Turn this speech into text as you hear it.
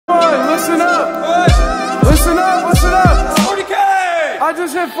listen up. What? Listen up, listen up. 40K! I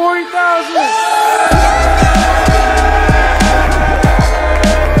just hit 40,000.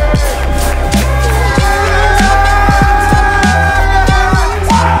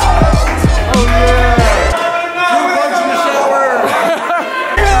 Oh yeah.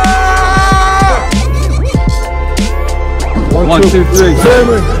 1, 2, 3.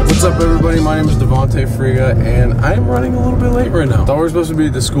 What's up, everybody? My name is Friga, and I am running a little bit late right now. Thought we were supposed to be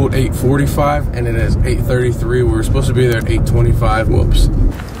at the school at 8:45, and it is 8:33. We were supposed to be there at 8:25. Whoops.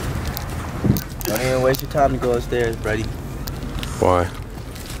 Don't even waste your time to go upstairs, buddy. Why?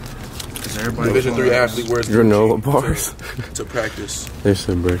 Division 3 athlete wears granola bars to practice. They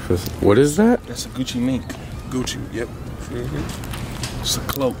said breakfast. What is that? That's a Gucci mink. Gucci, yep. It's a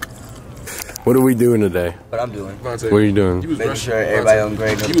cloak. What are we doing today? What I'm doing. What are you doing? Making sure everybody on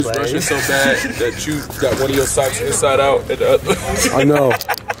grade knows. You was rushing so bad that you got one of your socks inside out and the other. I know.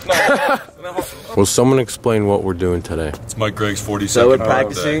 Will someone explain what we're doing today? It's Mike Gregg's 42nd. So we're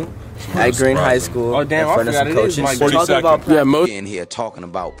practicing at Green High School in front of some coaches. Talking about in here talking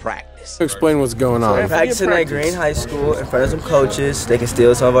about practice. Explain what's going on. We're practicing at Green High School in front of some coaches. They can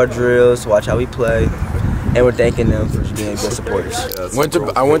steal some of our drills, watch how we play. And we're thanking them for being good supporters.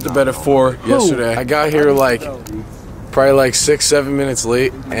 I went to bed at 4 yesterday. I got here probably like 6-7 minutes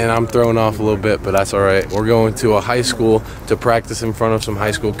late, and I'm thrown off a little bit, but that's all right. We're going to a high school to practice in front of some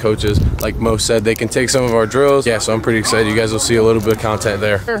high school coaches. Like Mo said, they can take some of our drills. Yeah, so I'm pretty excited. You guys will see a little bit of content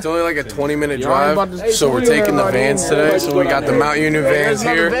there. It's only like a 20-minute drive, so we're taking the vans today. So we got the Mount Union vans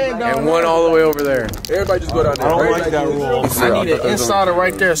here and one all the way over there. Everybody just go down there. I don't like that rule. I need an insider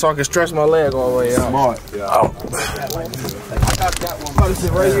right there so I can stretch my leg all the way out. Smart. Yeah. I got that one. I'll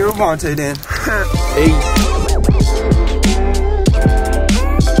sit right here with Monte then. Hey.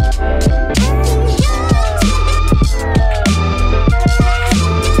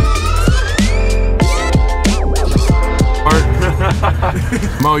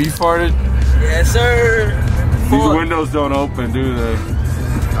 Mo, you farted? Yes, sir. These windows don't open, do they?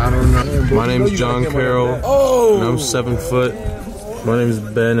 I don't know. My name's John Carroll, and I'm 7 foot. My name's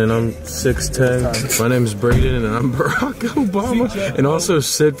Ben, and I'm 6'10". My name's Braden, and I'm Barack Obama, and also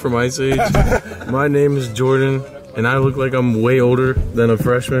Sid from Ice Age. My name is Jordan, and I look like I'm way older than a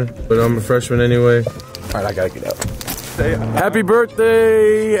freshman, but I'm a freshman anyway. All right, I gotta get out. Happy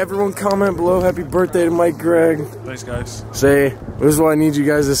birthday! Everyone comment below, happy birthday to Mike Gregg. Thanks, guys. Say, this is what I need you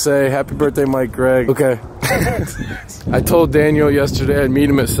guys to say. Happy birthday, Mike Gregg. Okay. I told Daniel yesterday I'd meet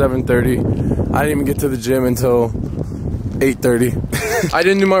him at 7:30. I didn't even get to the gym until 8:30. I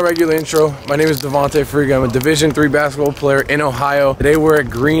didn't do my regular intro. My name is Friga. I'm a Division 3 basketball player in Ohio. Today we're at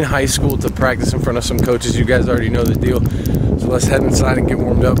Green High School to practice in front of some coaches. You guys already know the deal. So let's head inside and get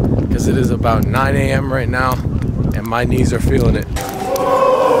warmed up because it is about 9 a.m. right now. And my knees are feeling it.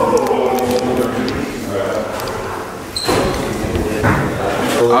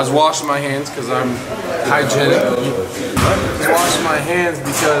 I was washing my hands because I'm hygienic. I was washing my hands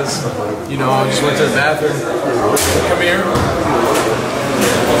because, you know, I just went to the bathroom. Come here.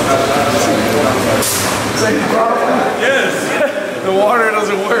 Yes! The water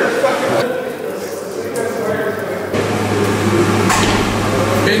doesn't work.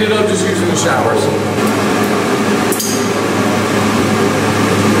 Ended up just using the showers.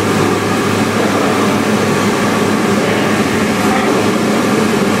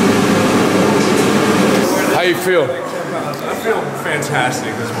 How you feel? I feel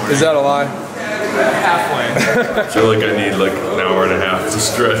fantastic this morning. Is that a lie? Halfway. I feel like I need like an hour and a half to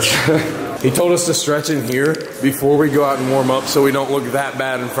stretch. He told us to stretch in here before we go out and warm up so we don't look that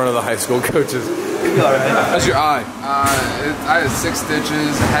bad in front of the high school coaches. How's your eye? I had 6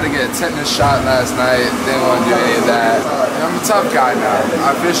 stitches. I had to get a tetanus shot last night. Didn't want to do any of that. I'm a tough guy now.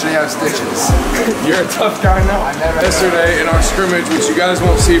 I officially have stitches. You're a tough guy now? Yesterday in our scrimmage, which you guys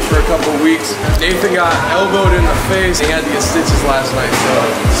won't see for a couple of weeks, Nathan got elbowed in the face. He had to get stitches last night, so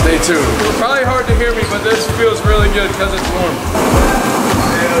stay tuned. Probably hard to hear me, but this feels really good because it's warm.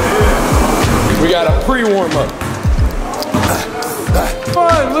 We got a pre-warm-up. Come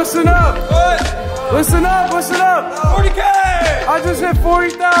on, listen up. What? Listen up, listen up. 40K! I just hit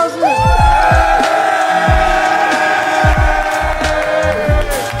 40,000.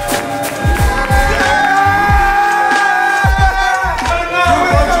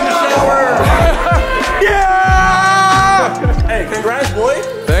 Yeah! Hey, congrats, boy.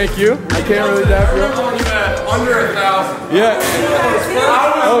 Thank you. I can't really dap you up. Under 1,000. Yeah.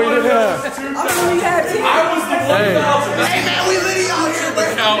 Oh, yeah. I was the 1,000. Hey, man, we lit out here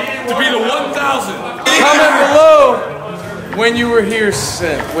to be the 1,000. Comment below when you were here.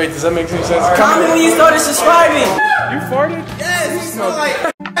 Wait, does that make any sense? Comment when you started subscribing. You farted? Yes.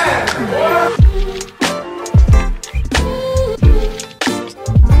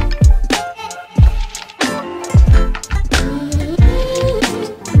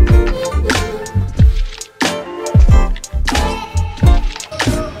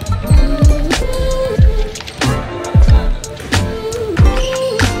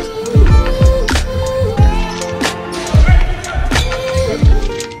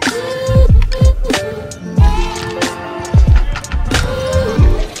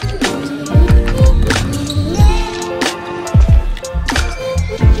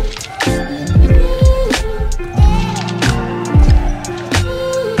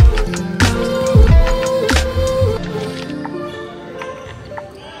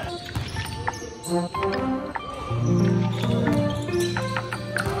 Here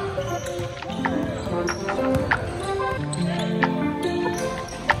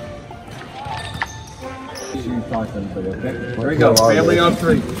we go. Family on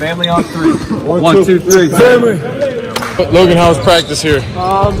three. Family on three. One, two, three. Family. Logan, how was practice here?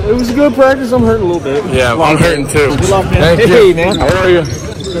 It was a good practice. I'm hurting a little bit. Yeah, I'm hurting too. Good luck, man. Thank Hey, you. man. How are you?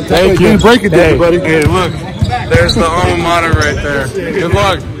 Thank you. Break it, Hey, buddy. hey, look. There's the alma mater right there. Good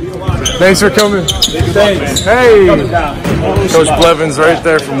luck. Thanks for coming. Thanks. Hey. Coach Blevins right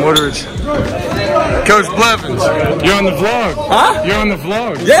there from Woodridge. Coach Blevins, you're on the vlog. Huh? You're on the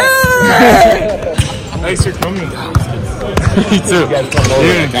vlog. Yeah! Thanks for coming. Me too.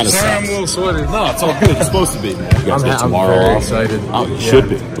 Yeah. Sorry, I'm a little sweaty. No, it's all good. It's supposed to be. You guys get tomorrow very off. excited. Oh, you should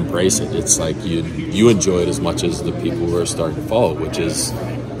be. Embrace it. It's like you enjoy it as much as the people who are starting to follow, which is,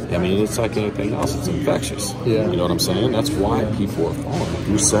 I mean, it's like anything else. It's infectious. Yeah. You know what I'm saying? That's why people are following. If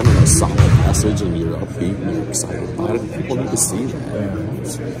you're sending a solid message and you're upbeat and you're excited about it, people need to see that.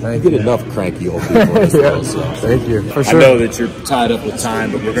 You get enough cranky old people. Yeah. So. Thank you. For I sure. know that you're tied up with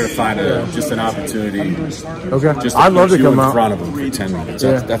time, but we're going to find just an opportunity. Okay. Just I'd love to you come in out. front of them for 10 minutes.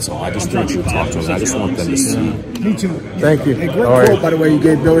 Yeah. That's all. I just want you to talk to them. I just want them to see. Me too. Thank you. Hey, great quote, by the way, you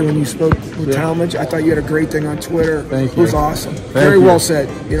gave Billy when you spoke with Talmadge. I thought you had a great thing on Twitter. Thank It was you. awesome. Thank Very you. well said.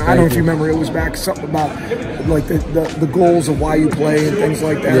 You know, I don't know if you remember, it was back something about like the goals of why you play and things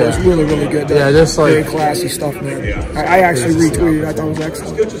like that. It was really, really good. Yeah, just like very classy stuff, man. I actually retweeted. I thought it was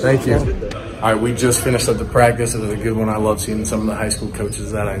excellent. Thank you. All right, we just finished up the practice. It was a good one. I love seeing some of the high school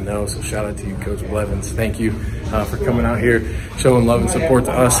coaches that I know. So shout out to you, Coach Blevins. Thank you for coming out here, showing love and support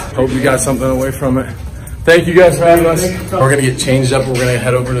to us. Hope you got something away from it. Thank you guys for having us. We're gonna get changed up. We're gonna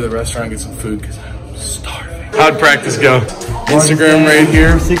head over to the restaurant and get some food because I'm starving. How'd practice go? Instagram right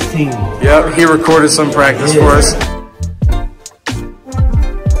here. 16. Yep, he recorded some practice for us.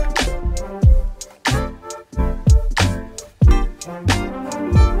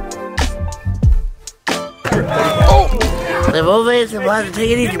 Live over it, so we'll have to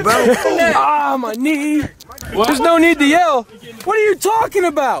take it easy, bro. Ah, my knee. There's no need to yell. What are you talking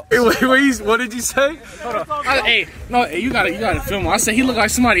about? Hey, wait, what did you say? Hey, you gotta film him. I said he look like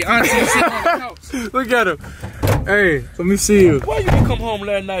somebody auntie sitting on the couch. Look at him. Hey, let me see you. Why you didn't come home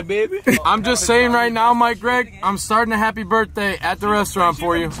last night, baby? I'm just saying right now, Mike Greg, I'm starting a happy birthday at the restaurant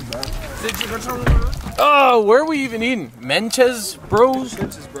for you. Oh, where are we even eating? Menches Bros?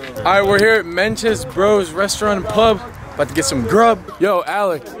 All right, we're here at Menches Bros Restaurant and Pub. About to get some grub. Yo,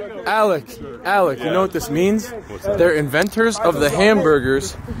 Alec, you know what this means? They're inventors of the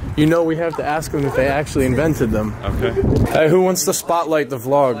hamburgers. You know we have to ask them if they actually invented them. Okay. Hey, who wants to spotlight the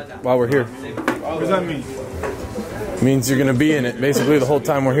vlog while we're here? What does that mean? Means you're gonna be in it basically the whole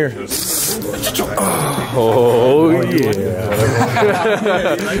time we're here. Oh yeah.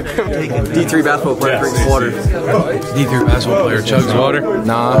 D3 basketball player drinks water. D3 basketball player chugs water.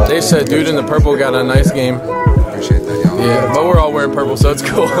 Nah, they said dude in the purple got a nice game. Appreciate that, y'all. Yeah, but we're all wearing purple, so it's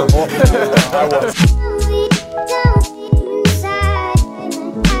cool.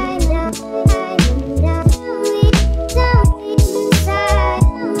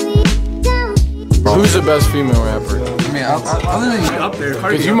 Who's the best female rapper? I mean, other than you, Up there,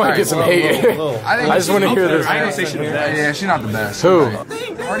 Because you might get some hate. I just want to hear this. I didn't say she was bad. yeah, she's not the best. Who?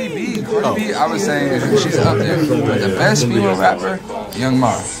 Cardi B. Cardi B, I would say she's up there. But the best female rapper, Young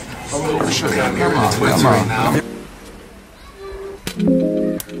Ma. For sure. Young Ma.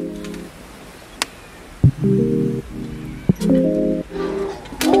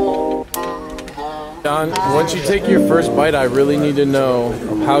 John, once you take your first bite, I really need to know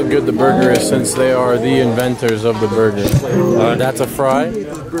how good the burger is since they are the inventors of the burger. That's a fry?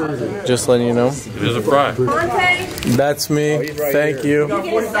 Just letting you know. It is a fry. That's me. Thank you. Thank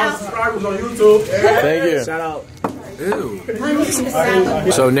you. Shout out.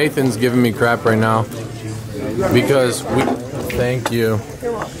 So Nathan's giving me crap right now because we... Thank you.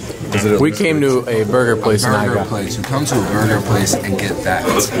 We came to a burger place in Burger Highschool. place. You come to a burger place and get that.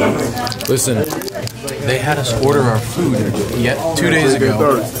 Listen, they had us order our food yet 2 days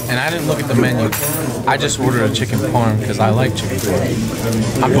ago, and I didn't look at the menu. I just ordered a chicken parm because I like chicken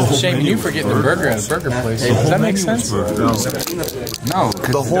parm. I'm just shaming you for getting a burger at a burger place. Does that make sense? No,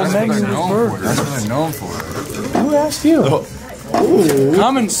 because The whole menu is burgers. That's what they're known for. Who asked you?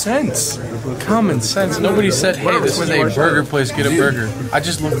 Common sense. Common sense. Nobody said, hey, this is a burger place, get a burger. I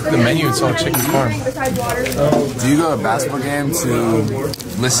just looked at the menu and saw chicken parm. Do you go to a basketball game to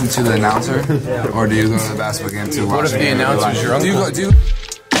listen to the announcer? Or do you go to the basketball game to watch What if the announcer's your uncle? Do you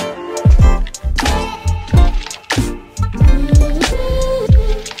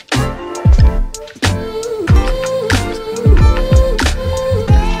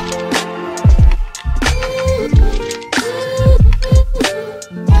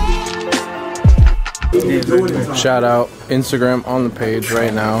Shout out Instagram on the page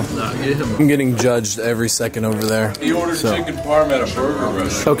right now. I'm getting judged every second over there. He ordered chicken parm at a burger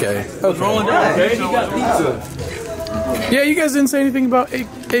restaurant. Okay. Okay. He got pizza. Yeah, you guys didn't say anything about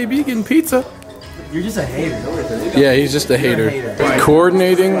AB getting pizza. You're just a hater. Yeah, he's just a hater.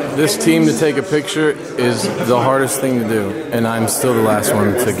 Coordinating this team to take a picture is the hardest thing to do, and I'm still the last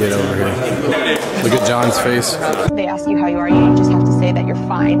one to get over here. Look at John's face. They ask you how you are, you just have to say that you're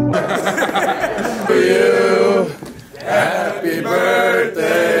fine. For you, happy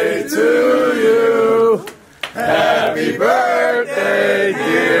birthday to you. Happy birthday,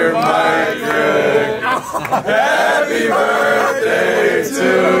 dear Mike Greg. Happy birthday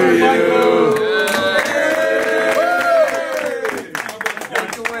to you.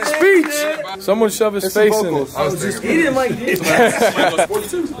 Someone shove his face in it. He didn't like this.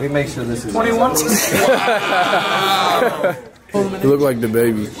 We make sure this is 21. You look like the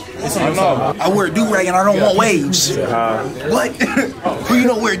baby. I wear a do-rag and I don't want waves. What? Who you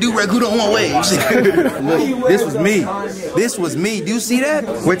don't wear a do-rag who don't want waves? This was me. This was me. Do you see that?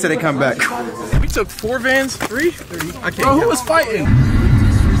 Wait till they come back. We took 4 vans, 3? I can't. Bro, who was fighting?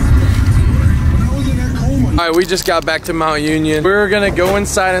 All right, we just got back to Mount Union. We're gonna go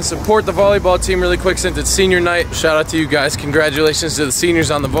inside and support the volleyball team really quick since it's senior night. Shout out to you guys. Congratulations to the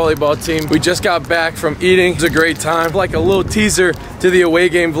seniors on the volleyball team. We just got back from eating. It was a great time. Like a little teaser to the away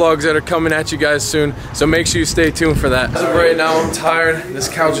game vlogs that are coming at you guys soon. So make sure you stay tuned for that. As of right now, I'm tired. This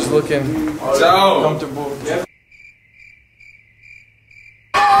couch is looking comfortable.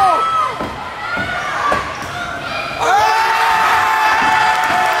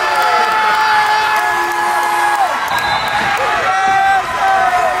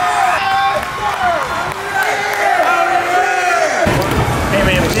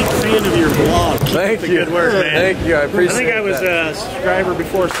 Thank you. Good work, man. Thank you. I appreciate it. I think I was a subscriber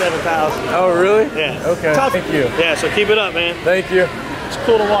before 7,000. Oh, really? Yeah. Okay. Tough. Thank you. Yeah, so keep it up, man. Thank you. It's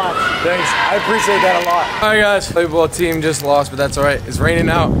cool to watch. Thanks. I appreciate that a lot. All right, guys. Volleyball team just lost, but that's all right. It's raining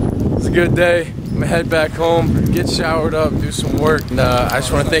out. It's a good day. I'm gonna head back home, get showered up, do some work. And I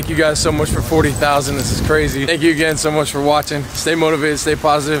just want to thank you guys so much for 40,000. This is crazy. Thank you again so much for watching. Stay motivated, stay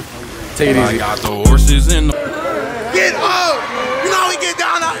positive. Take it easy. I got the horses in the... Get up! You know how we get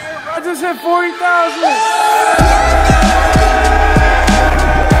down out here. I just hit 40,000.